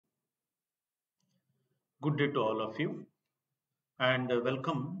Good day to all of you, and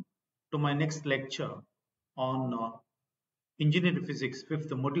welcome to my next lecture on Engineering Physics 5th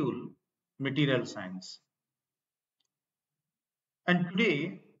module, Material Science. And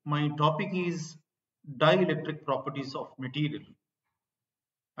today, my topic is dielectric properties of material.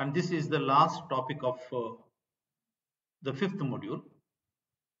 And this is the last topic of the 5th module.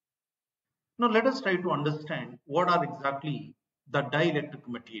 Now, let us try to understand what are exactly the dielectric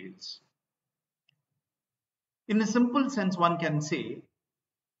materials. In a simple sense, one can say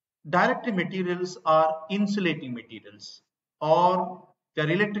dielectric materials are insulating materials, or they are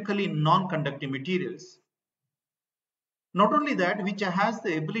electrically non-conducting materials. Not only that, which has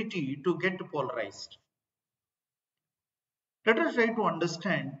the ability to get polarized. Let us try to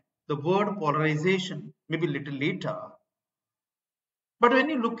understand the word polarization maybe a little later. But when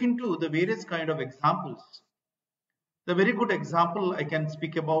you look into the various kind of examples, the very good example I can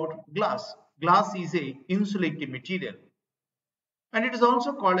speak about glass. Glass is a insulating material, and it is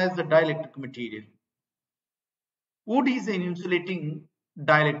also called as the dielectric material. Wood is an insulating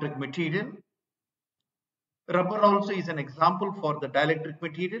dielectric material. Rubber also is an example for the dielectric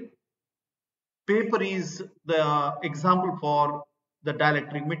material. Paper is the example for the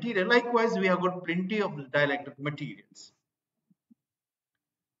dielectric material. Likewise, we have got plenty of dielectric materials.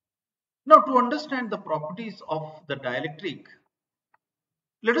 Now, to understand the properties of the dielectric,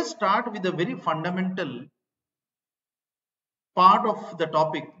 let us start with a very fundamental part of the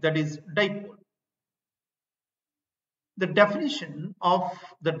topic, that is dipole. The definition of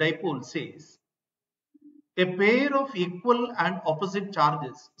the dipole says a pair of equal and opposite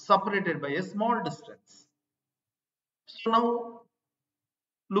charges separated by a small distance. So now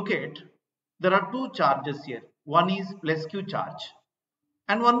look at, there are two charges here. One is plus q charge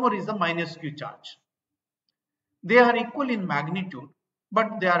and one more is the minus q charge. They are equal in magnitude,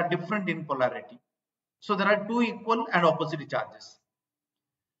 but they are different in polarity. So there are two equal and opposite charges,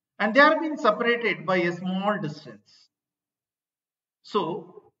 and they are being separated by a small distance.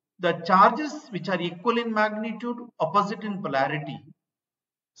 So the charges which are equal in magnitude, opposite in polarity,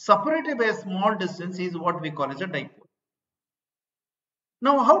 separated by a small distance is what we call as a dipole.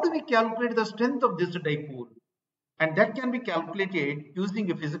 Now, how do we calculate the strength of this dipole? And that can be calculated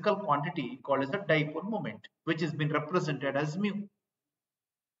using a physical quantity called as a dipole moment, which has been represented as mu.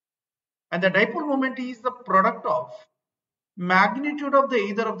 And the dipole moment is the product of magnitude of the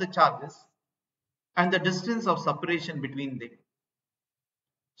either of the charges and the distance of separation between them.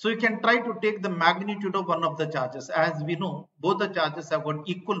 So you can try to take the magnitude of one of the charges. As we know, both the charges have got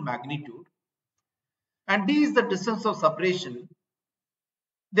equal magnitude, and d is the distance of separation.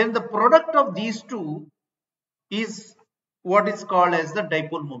 Then the product of these two is what is called as the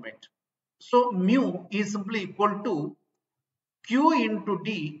dipole moment. So mu is simply equal to q into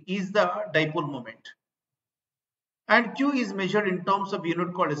d is the dipole moment, and q is measured in terms of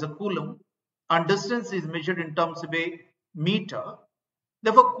unit called as a coulomb, and distance is measured in terms of a meter.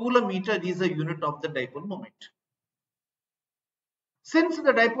 Therefore, coulomb meter is a unit of the dipole moment. Since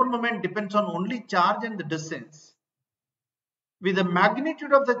the dipole moment depends on only charge and the distance, with the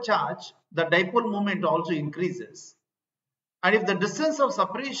magnitude of the charge, the dipole moment also increases. And if the distance of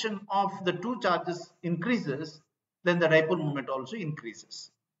separation of the two charges increases, then the dipole moment also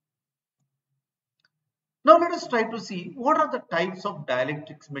increases. Now let us try to see what are the types of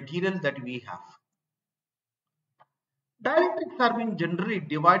dielectrics material that we have. Dielectrics are being generally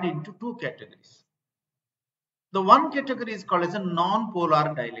divided into two categories. The one category is called as a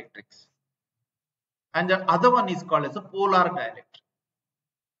non-polar dielectrics, and the other one is called as a polar dielectric.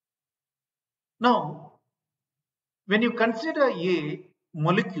 Now, when you consider a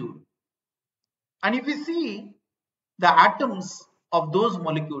molecule, and if you see the atoms of those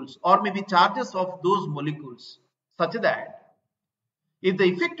molecules or maybe charges of those molecules, such that if the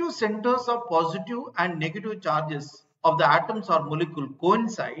effective centers of positive and negative charges of the atoms or molecule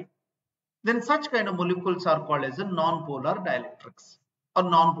coincide, then such kind of molecules are called as a non-polar dielectrics or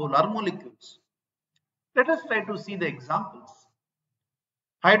non-polar molecules. Let us try to see the examples.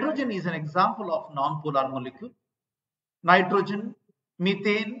 Hydrogen is an example of non-polar molecule. Nitrogen,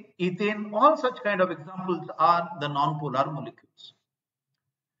 methane, ethane, all such kind of examples are the non-polar molecules.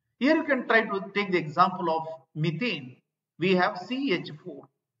 Here you can try to take the example of methane. We have CH4.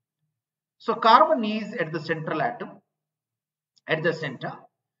 So carbon is at the central atom, at the center,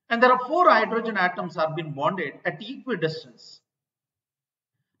 and there are 4 hydrogen atoms are being bonded at equidistance.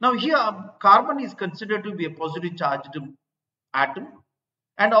 Now here carbon is considered to be a positive charged atom,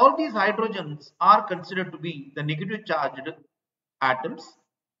 and all these hydrogens are considered to be the negative charged atoms.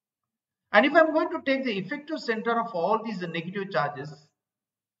 And if I am going to take the effective center of all these negative charges,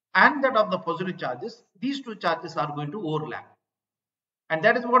 and that of the positive charges, these two charges are going to overlap. And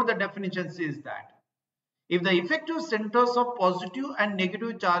that is what the definition says, that if the effective centers of positive and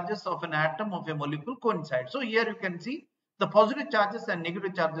negative charges of an atom of a molecule coincide. So here you can see the positive charges and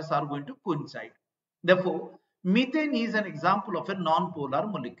negative charges are going to coincide. Therefore, methane is an example of a non-polar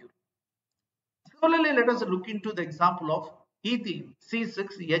molecule. Similarly, let us look into the example of ethene,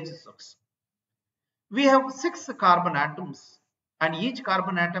 C6H6. We have 6 carbon atoms and each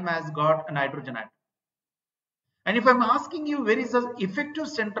carbon atom has got a nitrogen atom. And if I'm asking you where is the effective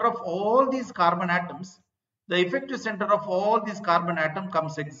center of all these carbon atoms, the effective center of all these carbon atom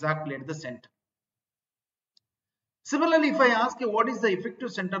comes exactly at the center. Similarly, if I ask you what is the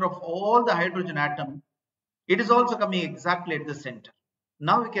effective center of all the hydrogen atom, it is also coming exactly at the center.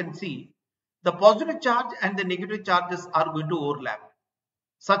 Now we can see the positive charge and the negative charges are going to overlap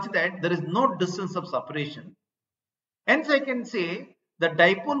such that there is no distance of separation. Hence, I can say the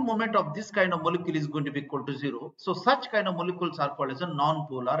dipole moment of this kind of molecule is going to be equal to 0. So, such kind of molecules are called as a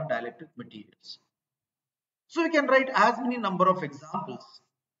non-polar dielectric materials. So, we can write as many number of examples.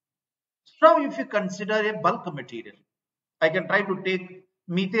 So, now if you consider a bulk material, I can try to take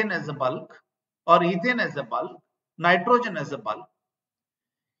methane as a bulk or ethane as a bulk, nitrogen as a bulk.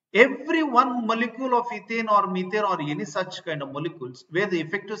 Every one molecule of ethane or methane or any such kind of molecules where the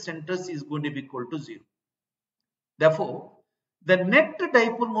effective centers is going to be equal to 0. Therefore, the net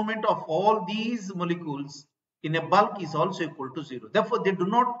dipole moment of all these molecules in a bulk is also equal to 0. Therefore, they do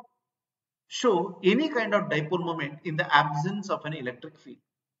not show any kind of dipole moment in the absence of an electric field.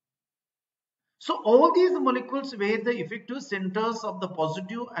 So, all these molecules where the effective centers of the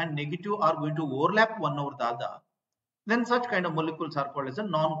positive and negative are going to overlap one over the other, then such kind of molecules are called as a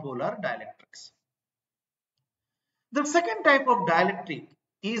non-polar dielectrics. The second type of dielectric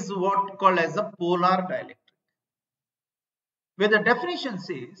is what called as a polar dielectric, where the definition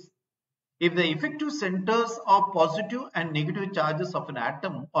says if the effective centers of positive and negative charges of an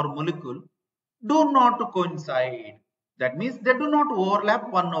atom or molecule do not coincide, that means they do not overlap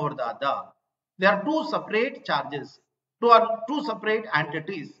one over the other. They are two separate charges, two separate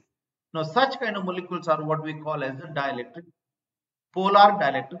entities. Now, such kind of molecules are what we call as the dielectric, polar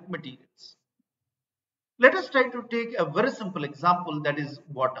dielectric materials. Let us try to take a very simple example, that is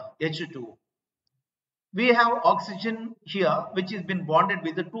water, H2O. We have oxygen here which has been bonded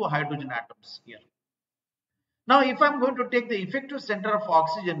with the 2 hydrogen atoms here. Now, if I'm going to take the effective center of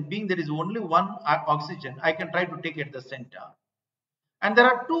oxygen, being there is only one oxygen, I can try to take it at the center. And there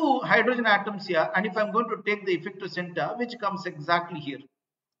are 2 hydrogen atoms here, and if I'm going to take the effective center, which comes exactly here.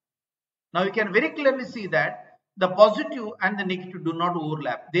 Now, you can very clearly see that the positive and the negative do not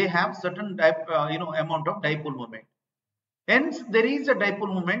overlap. They have certain amount of dipole moment. Hence, there is a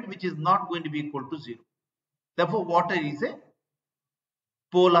dipole moment which is not going to be equal to 0. Therefore, water is a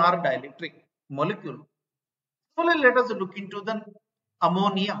polar dielectric molecule. So, let us look into the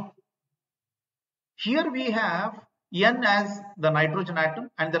ammonia. Here we have N as the nitrogen atom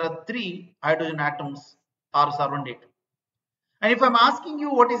and there are 3 hydrogen atoms are surrounded. And if I'm asking you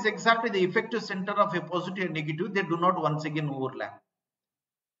what is exactly the effective center of a positive and negative, they do not once again overlap.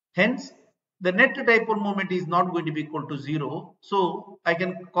 Hence, the net dipole moment is not going to be equal to 0. So, I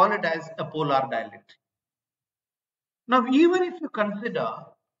can call it as a polar dielectric. Now, even if you consider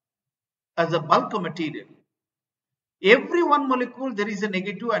as a bulk material, every one molecule there is a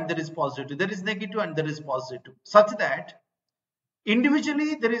negative and there is positive, there is negative and there is positive, such that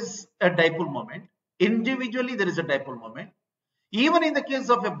individually there is a dipole moment, individually there is a dipole moment. Even in the case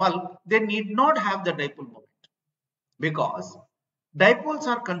of a bulk, they need not have the dipole moment because dipoles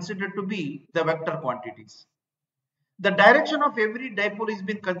are considered to be the vector quantities. The direction of every dipole is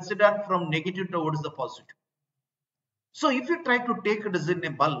being considered from negative towards the positive. So if you try to take it as in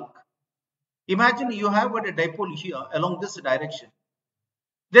a bulk, imagine you have got a dipole here along this direction.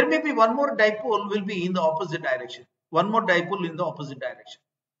 There may be one more dipole will be in the opposite direction. One more dipole in the opposite direction.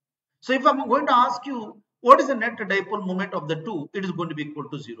 So if I'm going to ask you what is the net dipole moment of the 2, it is going to be equal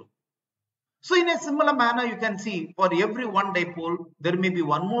to 0. So in a similar manner, you can see for every one dipole, there may be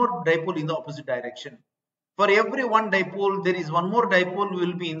one more dipole in the opposite direction. For every one dipole, there is one more dipole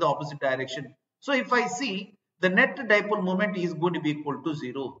will be in the opposite direction. So if I see the net dipole moment is going to be equal to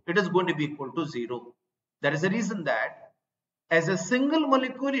 0. It is going to be equal to 0. That is the reason that as a single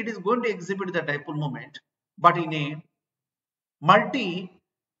molecule, it is going to exhibit the dipole moment. But in a multi,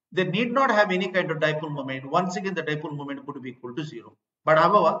 they need not have any kind of dipole moment. Once again, the dipole moment could be equal to 0. But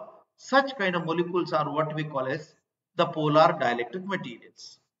however, such kind of molecules are what we call as the polar dielectric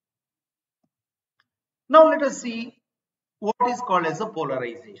materials. Now let us see what is called as a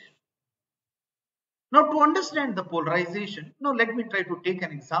polarization. Now, to understand the polarization, now let me try to take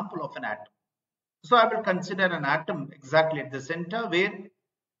an example of an atom. So I will consider an atom exactly at the center where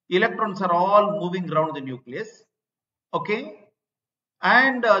electrons are all moving around the nucleus. Okay.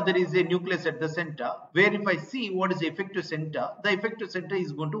 And there is a nucleus at the center where if I see what is the effective center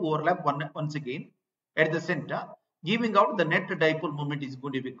is going to overlap once again at the center, giving out the net dipole moment is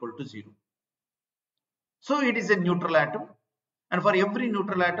going to be equal to 0. So it is a neutral atom, and for every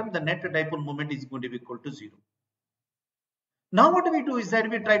neutral atom, the net dipole moment is going to be equal to 0. Now what we do is that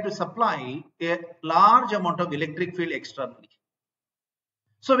we try to supply a large amount of electric field externally.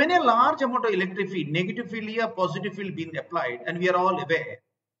 So when a large amount of electric field, negative field here, positive field being applied, and we are all aware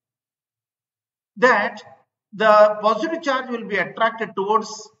that the positive charge will be attracted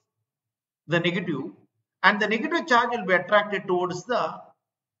towards the negative and the negative charge will be attracted towards the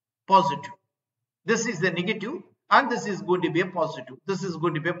positive. This is the negative and this is going to be a positive. This is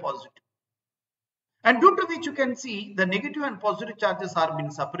going to be a positive. And due to which you can see the negative and positive charges are being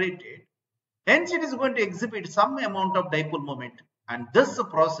separated. Hence it is going to exhibit some amount of dipole moment. And this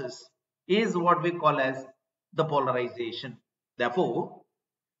process is what we call as the polarization. Therefore,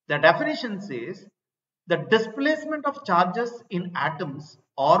 the definition says the displacement of charges in atoms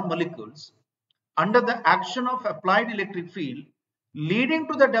or molecules under the action of applied electric field leading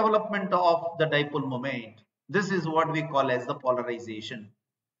to the development of the dipole moment. This is what we call as the polarization.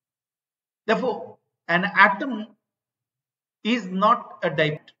 Therefore, an atom is not a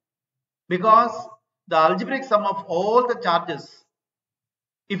dipole because the algebraic sum of all the charges,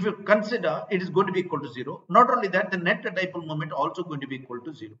 if you consider, it is going to be equal to 0. Not only that, the net dipole moment also going to be equal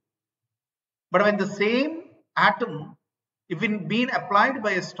to 0. But when the same atom, if it been applied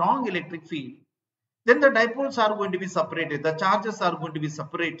by a strong electric field, then the dipoles are going to be separated, the charges are going to be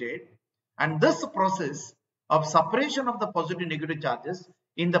separated, and this process of separation of the positive negative charges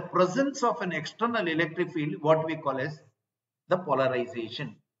in the presence of an external electric field, what we call as the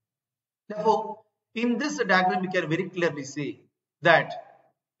polarization. Therefore, in this diagram we can very clearly say that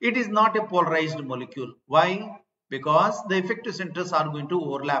it is not a polarized molecule. Why? Because the effective centers are going to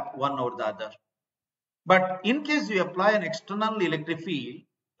overlap one over the other. But in case you apply an external electric field,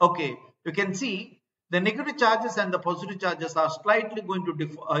 okay, you can see the negative charges and the positive charges are slightly going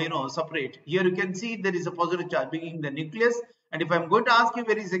to separate. Here you can see there is a positive charge being the nucleus, and if I am going to ask you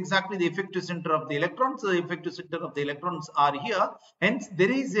where is exactly the effective center of the electrons, the effective center of the electrons are here. Hence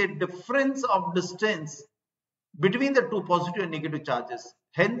there is a difference of distance between the two positive and negative charges.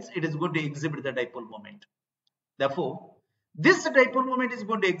 Hence it is going to exhibit the dipole moment. Therefore, this dipole moment is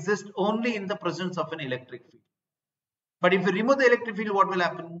going to exist only in the presence of an electric field. But if you remove the electric field, what will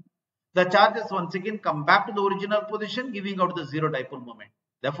happen? The charges once again come back to the original position, giving out the zero dipole moment.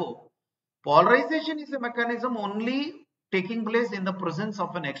 Therefore, polarization is a mechanism only taking place in the presence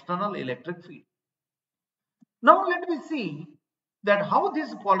of an external electric field. Now let me see that how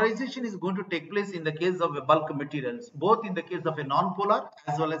this polarization is going to take place in the case of a bulk materials, both in the case of a non-polar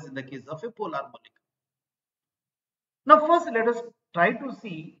as well as in the case of a polar molecule. Now first let us try to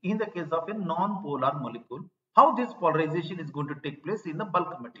see in the case of a non-polar molecule how this polarization is going to take place in the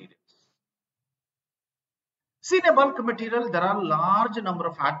bulk materials. See, in a bulk material there are large number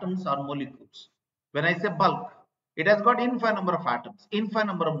of atoms or molecules. When I say bulk, it has got infinite number of atoms, infinite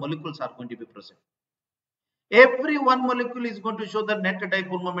number of molecules are going to be present. Every one molecule is going to show the net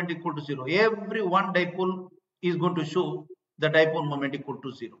dipole moment equal to 0. Every one dipole is going to show the dipole moment equal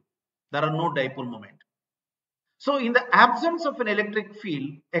to 0. There are no dipole moment. So in the absence of an electric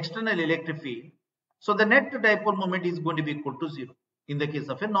field, external electric field, so the net dipole moment is going to be equal to 0 in the case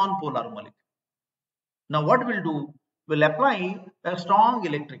of a non-polar molecule. Now what we'll do, we'll apply a strong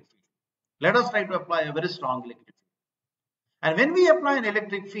electric field. Let us try to apply a very strong electric field. And when we apply an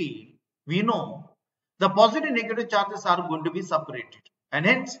electric field, we know the positive and negative charges are going to be separated. And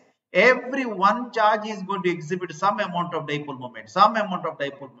hence, every one charge is going to exhibit some amount of dipole moment, some amount of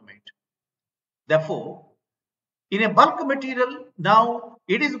dipole moment. Therefore, in a bulk material, now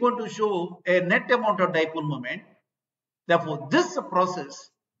it is going to show a net amount of dipole moment. Therefore, this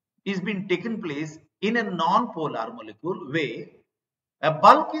process is being taken place in a non-polar molecule where a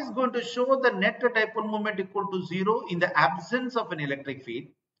bulk is going to show the net dipole moment equal to 0 in the absence of an electric field.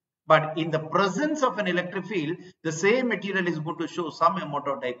 But in the presence of an electric field, the same material is going to show some amount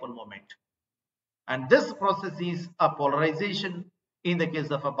of dipole moment. And this process is a polarization in the case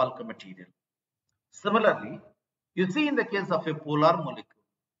of a bulk material. Similarly, you see in the case of a polar molecule.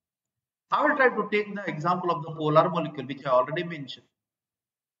 I will try to take the example of the polar molecule which I already mentioned.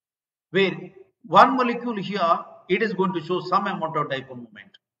 Where one molecule here, it is going to show some amount of dipole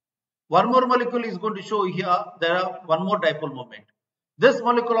moment. One more molecule is going to show here, there are one more dipole moment. This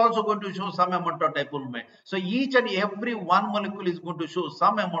molecule also going to show some amount of dipole moment. So each and every one molecule is going to show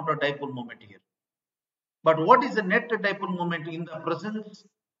some amount of dipole moment here. But what is the net dipole moment in the presence,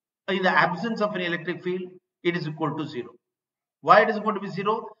 in the absence of an electric field? It is equal to 0. Why it is going to be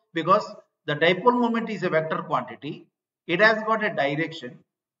 0? Because the dipole moment is a vector quantity. It has got a direction.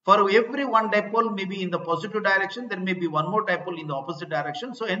 For every one dipole may be in the positive direction, there may be one more dipole in the opposite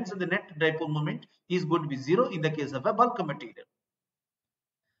direction. So hence the net dipole moment is going to be 0 in the case of a bulk material.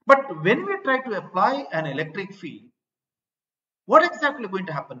 But when we try to apply an electric field, what exactly going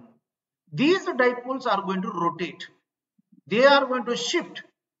to happen? These dipoles are going to rotate. They are going to shift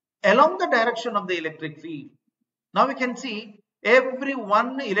along the direction of the electric field. Now we can see every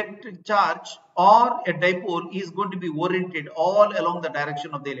one electric charge or a dipole is going to be oriented all along the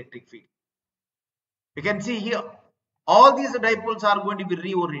direction of the electric field. You can see here, all these dipoles are going to be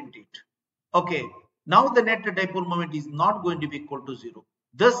reoriented. Okay, now the net dipole moment is not going to be equal to 0.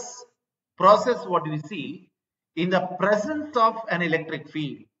 This process, what we see in the presence of an electric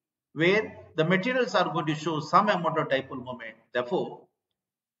field, where the materials are going to show some amount of dipole moment. Therefore,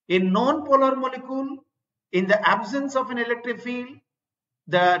 in non-polar molecule, in the absence of an electric field,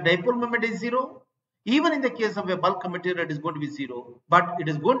 the dipole moment is 0. Even in the case of a bulk material, it is going to be 0, but it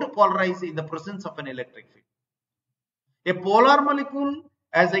is going to polarize in the presence of an electric field. A polar molecule,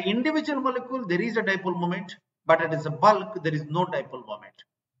 as an individual molecule, there is a dipole moment, but as a bulk, there is no dipole moment.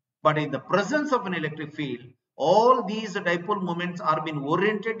 But in the presence of an electric field, all these dipole moments are being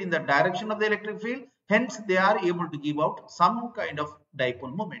oriented in the direction of the electric field. Hence, they are able to give out some kind of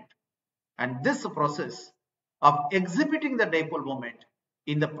dipole moment. And this process of exhibiting the dipole moment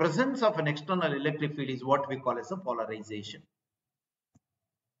in the presence of an external electric field is what we call as a polarization.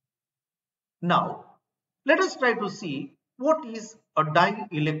 Now, let us try to see what is a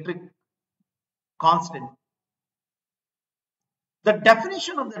dielectric constant. The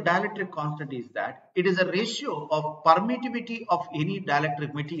definition of the dielectric constant is that it is a ratio of permittivity of any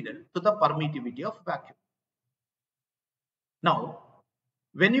dielectric material to the permittivity of vacuum. Now,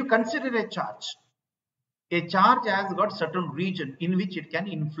 when you consider a charge has got certain region in which it can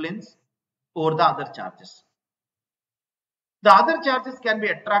influence over the other charges. The other charges can be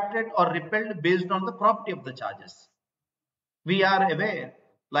attracted or repelled based on the property of the charges. We are aware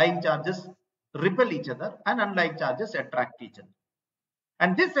like charges repel each other and unlike charges attract each other.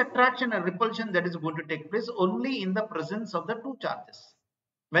 And this attraction and repulsion that is going to take place only in the presence of the two charges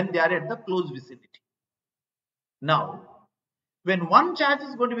when they are at the close vicinity. Now, when one charge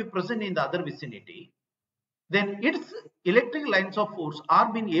is going to be present in the other vicinity, then its electric lines of force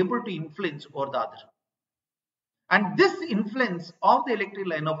are being able to influence over the other. And this influence of the electric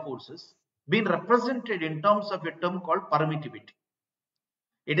line of forces being represented in terms of a term called permittivity.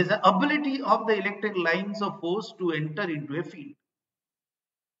 It is the ability of the electric lines of force to enter into a field.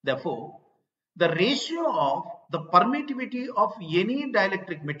 Therefore, the ratio of the permittivity of any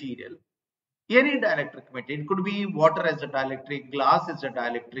dielectric material, it could be water as a dielectric, glass as a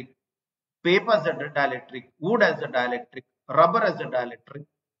dielectric, paper as a dielectric, wood as a dielectric, rubber as a dielectric.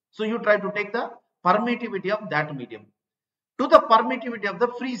 So you try to take the permittivity of that medium to the permittivity of the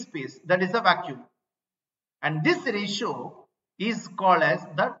free space, that is the vacuum. And this ratio is called as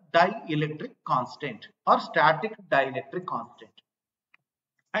the dielectric constant or static dielectric constant.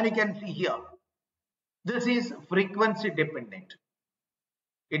 And you can see here, this is frequency dependent.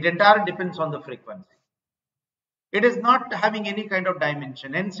 It entirely depends on the frequency. It is not having any kind of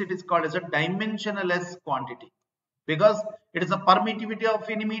dimension. Hence, it is called as a dimensionless quantity because it is a permittivity of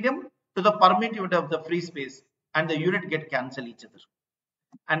any medium to the permittivity of the free space, and the unit get cancel each other.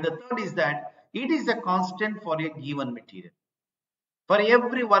 And the third is that it is a constant for a given material. For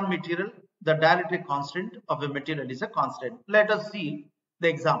every one material, the dielectric constant of a material is a constant. Let us see the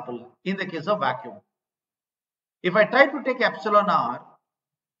example in the case of vacuum. If I try to take epsilon r,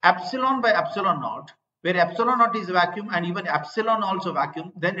 epsilon by epsilon naught, where epsilon naught is vacuum and even epsilon also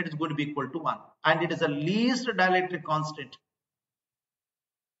vacuum, then it is going to be equal to 1. And it is the least dielectric constant.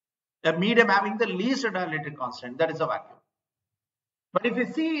 A medium having the least dielectric constant, that is a vacuum. But if you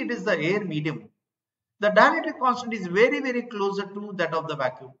see it is the air medium, the dielectric constant is very, very closer to that of the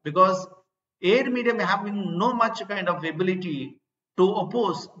vacuum because air medium having no much kind of ability to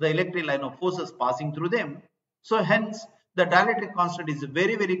oppose the electric line of forces passing through them. So hence the dielectric constant is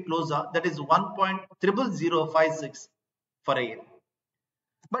very, very closer, that is 1.00056 for air.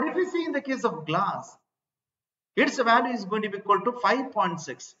 But if you see in the case of glass, its value is going to be equal to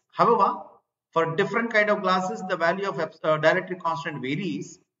 5.6. However, for different kind of glasses, the value of dielectric constant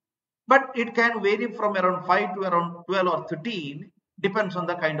varies, but it can vary from around 5 to around 12 or 13, depends on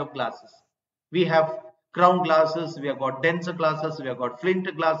the kind of glasses. We have crown glasses, we have got denser glasses, we have got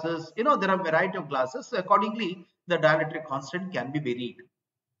flint glasses. There are a variety of glasses. So accordingly, the dielectric constant can be varied.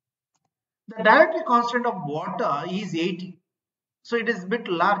 The dielectric constant of water is 80. So it is a bit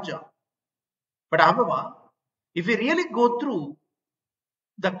larger. But however, if we really go through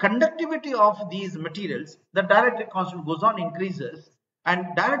the conductivity of these materials, the dielectric constant goes on increases, and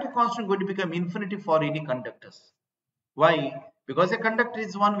dielectric constant is going to become infinity for any conductors. Why? Because a conductor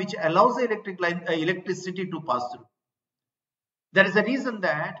is one which allows the electricity to pass through. There is a reason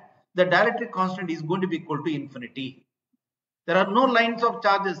that the dielectric constant is going to be equal to infinity. There are no lines of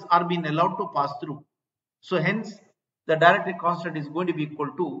charges are being allowed to pass through. So hence, the dielectric constant is going to be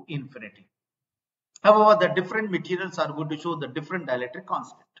equal to infinity. However, the different materials are going to show the different dielectric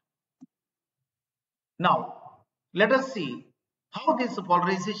constant. Now, let us see how this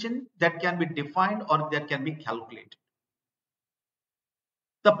polarization that can be defined or that can be calculated.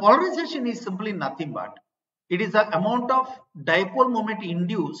 The polarization is simply nothing but it is the amount of dipole moment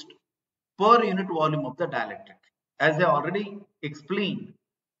induced per unit volume of the dielectric. As I already explained,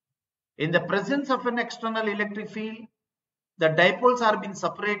 in the presence of an external electric field, the dipoles are being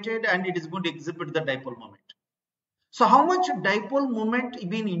separated and it is going to exhibit the dipole moment. So how much dipole moment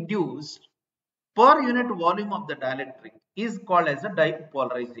being induced per unit volume of the dielectric is called as a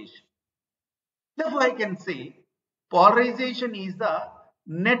dipolarization. Therefore, I can say polarization is the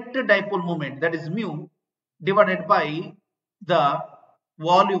net dipole moment, that is mu, divided by the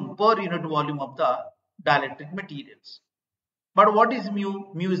volume per unit volume of the dielectric materials. But what is mu?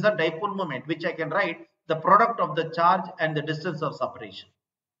 Mu is the dipole moment, which I can write the product of the charge and the distance of separation.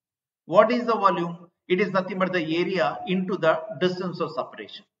 What is the volume? It is nothing but the area into the distance of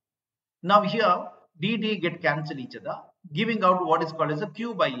separation. Now here dd get cancel each other, giving out what is called as a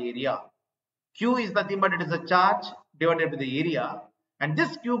Q by area. Q is nothing but it is a charge divided by the area, and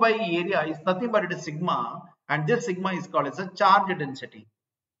this Q by area is nothing but it is sigma, and this sigma is called as a charge density.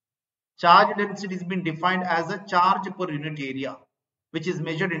 Charge density is been defined as a charge per unit area, which is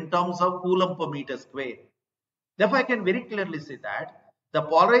measured in terms of coulomb per meter square. Therefore, I can very clearly say that the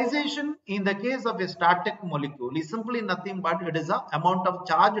polarization in the case of a static molecule is simply nothing but it is the amount of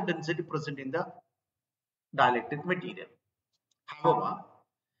charge density present in the dielectric material. However,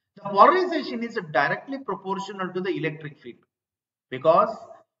 the polarization is directly proportional to the electric field, because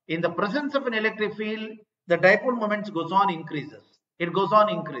in the presence of an electric field, the dipole moments goes on increases. It goes on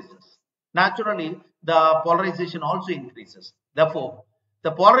increases. Naturally, the polarization also increases. Therefore,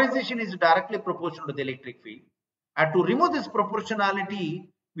 the polarization is directly proportional to the electric field. And to remove this proportionality,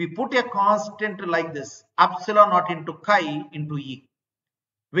 we put a constant like this, epsilon naught into chi into E,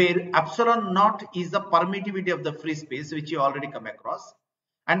 where epsilon naught is the permittivity of the free space, which you already come across.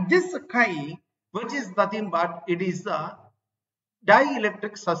 And this chi, which is nothing but it is the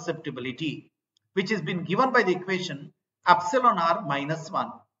dielectric susceptibility, which has been given by the equation epsilon r minus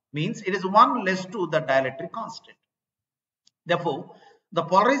 1, means it is 1 less to the dielectric constant. Therefore, the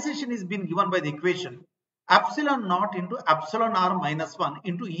polarization is being given by the equation epsilon naught into epsilon r minus 1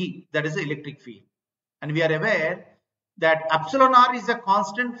 into E, that is the electric field. And we are aware that epsilon r is a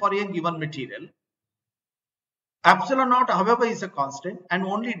constant for a given material. Epsilon naught, however, is a constant and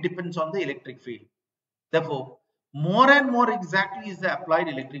only depends on the electric field. Therefore, more and more exactly is the applied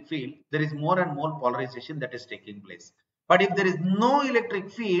electric field, there is more and more polarization that is taking place. But if there is no electric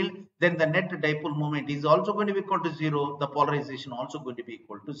field, then the net dipole moment is also going to be equal to 0. The polarization also going to be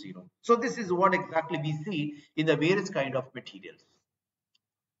equal to 0. So this is what exactly we see in the various kind of materials.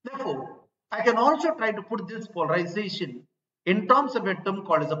 Therefore, I can also try to put this polarization in terms of a term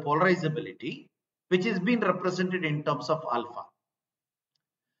called as a polarizability, which is being represented in terms of alpha.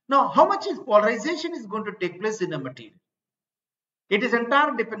 Now, how much is polarization is going to take place in a material? It is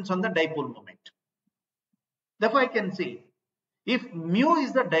entirely depends on the dipole moment. Therefore, I can say if mu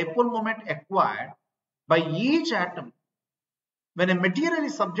is the dipole moment acquired by each atom when a material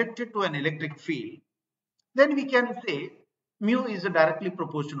is subjected to an electric field, then we can say mu is directly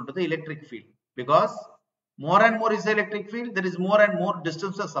proportional to the electric field, because more and more is the electric field, there is more and more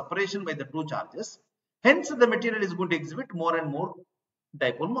distance of separation by the two charges. Hence, the material is going to exhibit more and more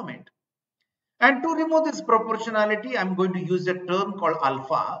dipole moment. And to remove this proportionality, I am going to use a term called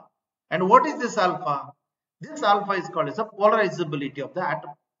alpha. And what is this alpha? This alpha is called as a polarizability of the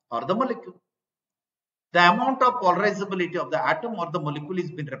atom or the molecule. The amount of polarizability of the atom or the molecule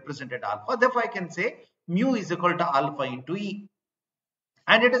is being represented alpha. Therefore, I can say mu is equal to alpha into E.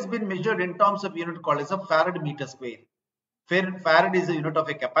 And it has been measured in terms of unit called as a farad meter square. Farad is a unit of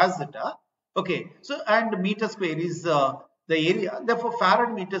a capacitor. Okay, so and meter square is the area. Therefore,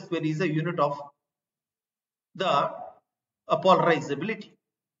 farad meter square is a unit of the polarizability.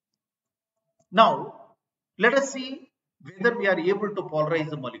 Now, Let us see whether we are able to polarize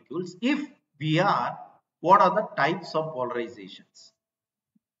the molecules. If we are, what are the types of polarizations?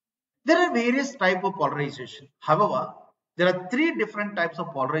 There are various types of polarization. However, there are three different types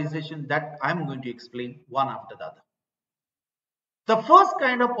of polarization that I am going to explain one after the other. The first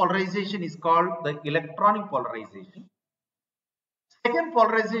kind of polarization is called the electronic polarization. Second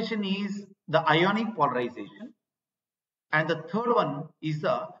polarization is the ionic polarization. And the third one is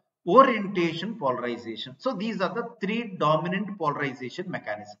the orientation polarization. So these are the three dominant polarization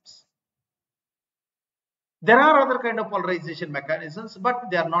mechanisms. There are other kind of polarization mechanisms, but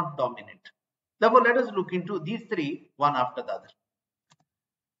they are not dominant. Therefore, let us look into these three one after the other.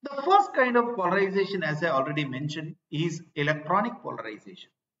 The first kind of polarization, as I already mentioned, is electronic polarization.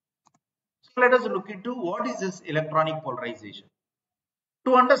 So let us look into what is this electronic polarization.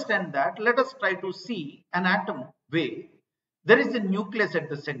 To understand that, let us try to see an atom where there is a nucleus at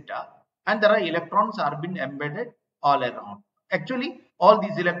the center and there are electrons are being embedded all around. Actually, all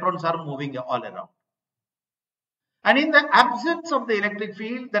these electrons are moving all around. And in the absence of the electric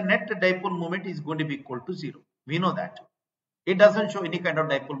field, the net dipole moment is going to be equal to 0. We know that. It doesn't show any kind of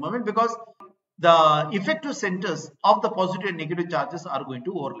dipole moment because the effective centers of the positive and negative charges are going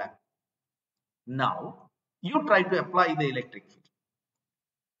to overlap. Now, you try to apply the electric field.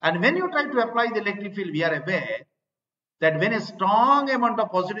 And when you try to apply the electric field, we are aware that when a strong amount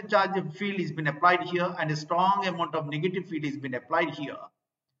of positive charge field is been applied here and a strong amount of negative field is been applied here,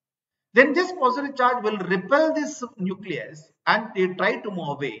 then this positive charge will repel this nucleus and they try to move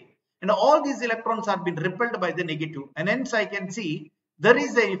away. And all these electrons are being repelled by the negative. And hence I can see there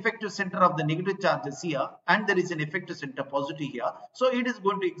is an effective center of the negative charges here and there is an effective center positive here. So it is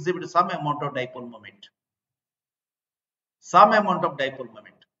going to exhibit some amount of dipole moment. Some amount of dipole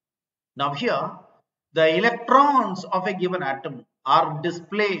moment. Now here, the electrons of a given atom are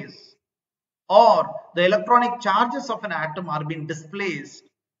displaced or the electronic charges of an atom are being displaced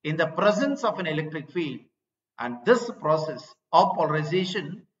in the presence of an electric field, and this process of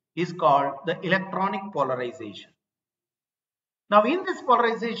polarization is called the electronic polarization. Now in this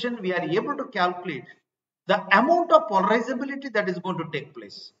polarization we are able to calculate the amount of polarizability that is going to take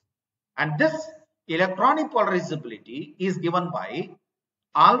place, and this electronic polarizability is given by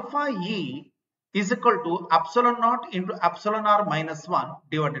alpha E is equal to epsilon naught into epsilon r minus 1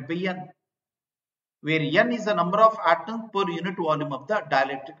 divided by n, where n is the number of atoms per unit volume of the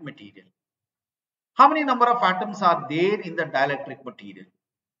dielectric material. How many number of atoms are there in the dielectric material?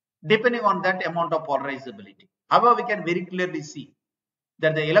 Depending on that amount of polarizability. However, we can very clearly see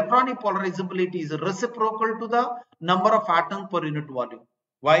that the electronic polarizability is reciprocal to the number of atoms per unit volume.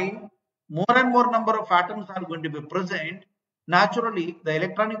 Why? More and more number of atoms are going to be present. Naturally, the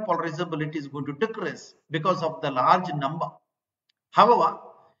electronic polarizability is going to decrease because of the large number. However,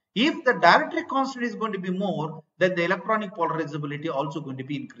 if the dielectric constant is going to be more, then the electronic polarizability also going to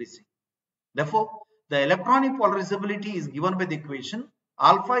be increasing. Therefore, the electronic polarizability is given by the equation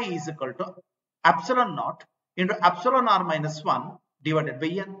alpha E is equal to epsilon naught into epsilon r minus 1 divided by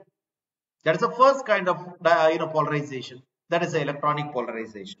n. That is the first kind of polarization. That is the electronic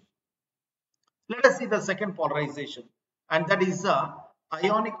polarization. Let us see the second polarization, and that is the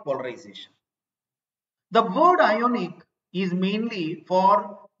ionic polarization. The word ionic is mainly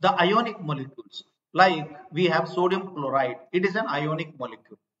for the ionic molecules. Like we have sodium chloride, it is an ionic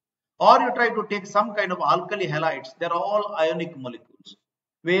molecule. Or you try to take some kind of alkali halides, they are all ionic molecules.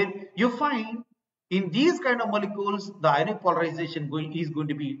 Where you find in these kind of molecules, the ionic polarization is going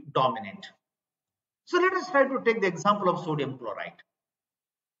to be dominant. So let us try to take the example of sodium chloride.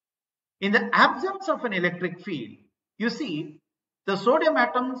 In the absence of an electric field, you see the sodium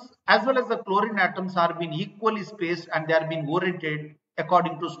atoms as well as the chlorine atoms are being equally spaced and they are being oriented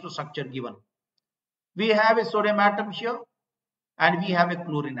according to structure given. We have a sodium atom here and we have a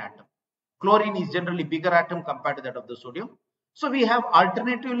chlorine atom. Chlorine is generally bigger atom compared to that of the sodium. So we have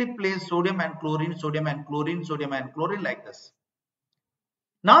alternatively placed sodium and chlorine, sodium and chlorine, sodium and chlorine like this.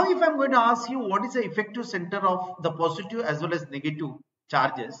 Now if I am going to ask you what is the effective center of the positive as well as negative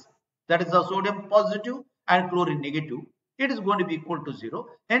charges, that is the sodium positive and chlorine negative, it is going to be equal to 0.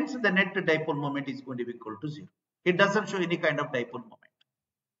 Hence the net dipole moment is going to be equal to 0. It doesn't show any kind of dipole moment.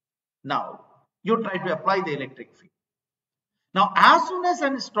 Now you try to apply the electric field. Now as soon as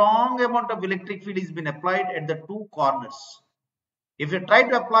a strong amount of electric field is been applied at the two corners, if you try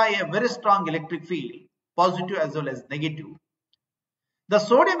to apply a very strong electric field, positive as well as negative, the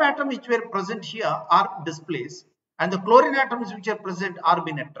sodium atoms which were present here are displaced and the chlorine atoms which are present are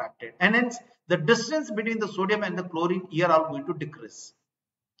being attracted, and hence the distance between the sodium and the chlorine here are going to decrease.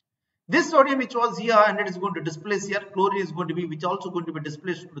 This sodium which was here and it is going to displace here, chlorine is going to be which also going to be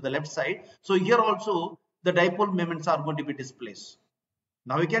displaced to the left side. So here also the dipole moments are going to be displaced.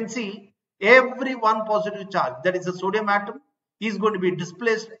 Now you can see every one positive charge, that is the sodium atom, is going to be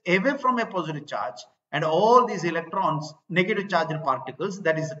displaced away from a positive charge, and all these electrons, negative charged particles,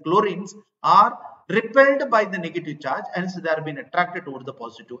 that is chlorines, are repelled by the negative charge, and so they are being attracted towards the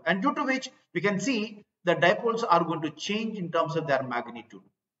positive, and due to which we can see the dipoles are going to change in terms of their magnitude.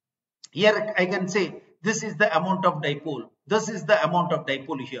 Here I can say this is the amount of dipole, this is the amount of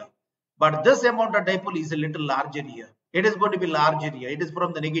dipole here, but this amount of dipole is a little larger here. It is going to be larger here. It is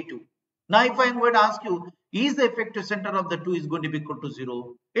from the negative. Now if I am going to ask you, is the effective center of the two is going to be equal to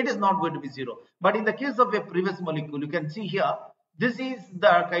 0? It is not going to be 0. But in the case of a previous molecule, you can see here, this is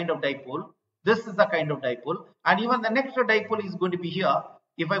the kind of dipole, this is the kind of dipole, and even the next dipole is going to be here.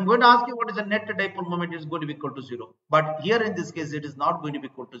 If I'm going to ask you what is the net dipole moment, is going to be equal to 0. But here in this case, it is not going to be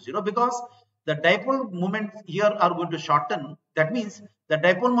equal to 0 because the dipole moments here are going to shorten. That means the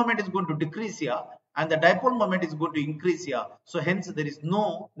dipole moment is going to decrease here and the dipole moment is going to increase here. So hence there is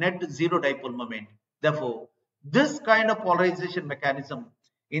no net zero dipole moment. Therefore, this kind of polarization mechanism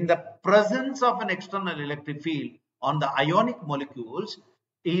in the presence of an external electric field on the ionic molecules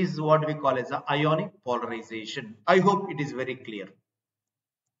is what we call as a ionic polarization. I hope it is very clear.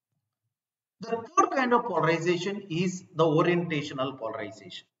 The third kind of polarization is the orientational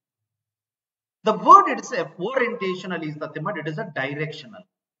polarization. The word itself, orientational, is nothing but it is a directional.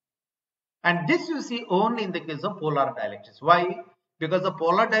 And this you see only in the case of polar dielectrics. Why? Because the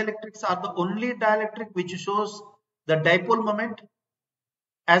polar dielectrics are the only dielectric which shows the dipole moment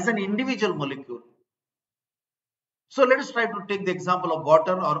as an individual molecule. So let us try to take the example of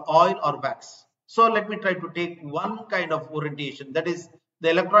water or oil or wax. So let me try to take one kind of orientation, that is the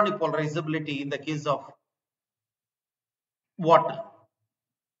electronic polarizability in the case of water.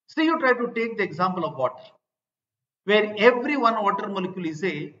 So you try to take the example of water, where every one water molecule is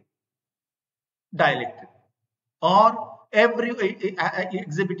a dielectric or every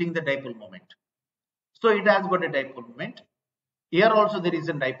exhibiting the dipole moment. So it has got a dipole moment. Here also there is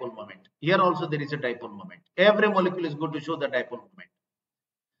a dipole moment. Here also there is a dipole moment. Every molecule is going to show the dipole moment.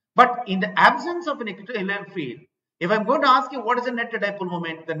 But in the absence of an electric field, if I'm going to ask you what is the net dipole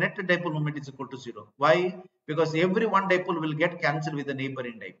moment, the net dipole moment is equal to 0. Why? Because every one dipole will get cancelled with the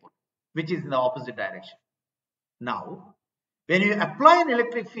neighboring dipole, which is in the opposite direction. Now, when you apply an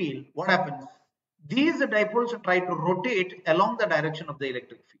electric field, what happens? These dipoles try to rotate along the direction of the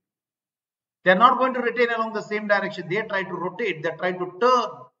electric field. They are not going to rotate along the same direction. They try to rotate, they try to turn.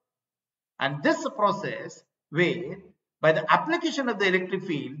 And this process where by the application of the electric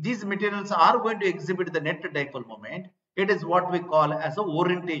field, these materials are going to exhibit the net dipole moment. It is what we call as a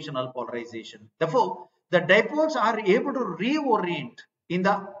orientational polarization. Therefore, the dipoles are able to reorient in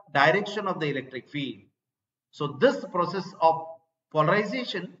the direction of the electric field. So this process of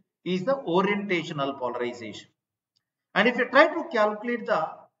polarization is the orientational polarization. And if you try to calculate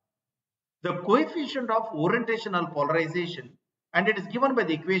the coefficient of orientational polarization, and it is given by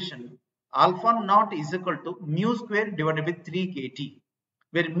the equation alpha naught is equal to mu square divided by 3kt,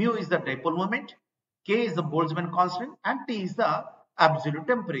 where mu is the dipole moment, k is the Boltzmann constant, and T is the absolute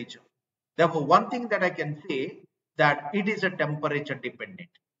temperature. Therefore, one thing that I can say that it is a temperature dependent.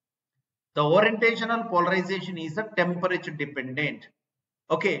 The orientational polarization is a temperature dependent.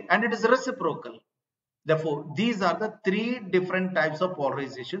 Okay, and it is reciprocal. Therefore, these are the three different types of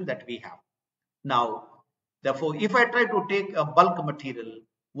polarization that we have. Now, therefore, if I try to take a bulk material,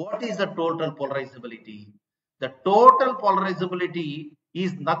 what is the total polarizability? The total polarizability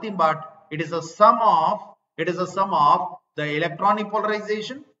is nothing but it is a sum of the electronic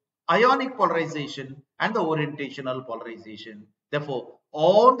polarization, ionic polarization, and the orientational polarization. Therefore,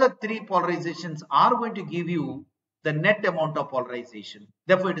 all the three polarizations are going to give you the net amount of polarization.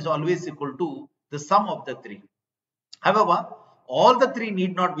 Therefore, it is always equal to the sum of the three. However, all the three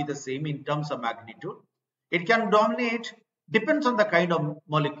need not be the same in terms of magnitude. It can dominate, depends on the kind of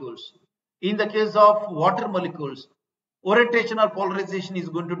molecules. In the case of water molecules, orientational polarization is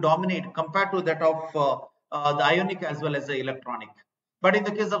going to dominate compared to that of the ionic as well as the electronic. But in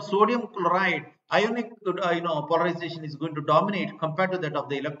the case of sodium chloride, ionic polarization is going to dominate compared to that of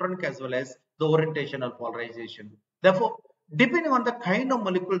the electronic as well as the orientational polarization. Therefore, depending on the kind of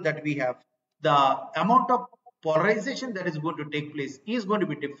molecule that we have, the amount of polarization that is going to take place is going to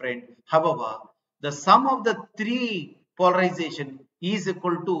be different. However, the sum of the three polarization is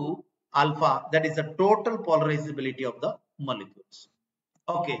equal to alpha, that is the total polarizability of the molecules.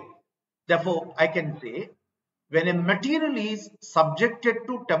 Okay, therefore I can say when a material is subjected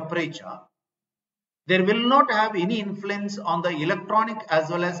to temperature, there will not have any influence on the electronic as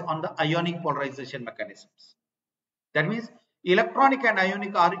well as on the ionic polarization mechanisms. That means electronic and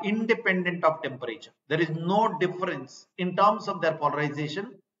ionic are independent of temperature. There is no difference in terms of their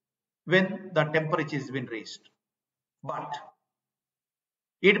polarization when the temperature is been raised. But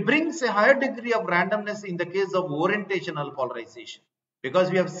it brings a higher degree of randomness in the case of orientational polarization, because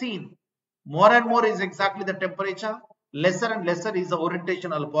we have seen more and more is exactly the temperature, lesser and lesser is the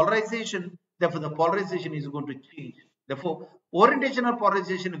orientational polarization. Therefore, the polarization is going to change. Therefore, orientational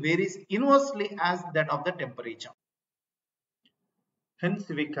polarization varies inversely as that of the temperature. Hence,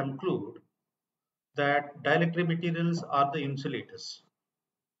 we conclude that dielectric materials are the insulators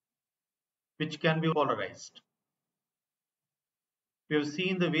which can be polarized. We have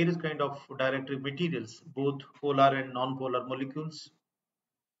seen the various kind of dielectric materials, both polar and non-polar molecules,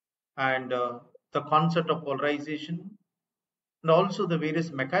 and the concept of polarization, and also the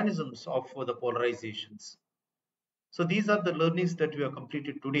various mechanisms of the polarizations. So these are the learnings that we have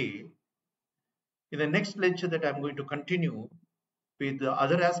completed today. In the next lecture that I'm going to continue with the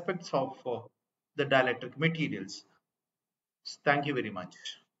other aspects of the dielectric materials. Thank you very much.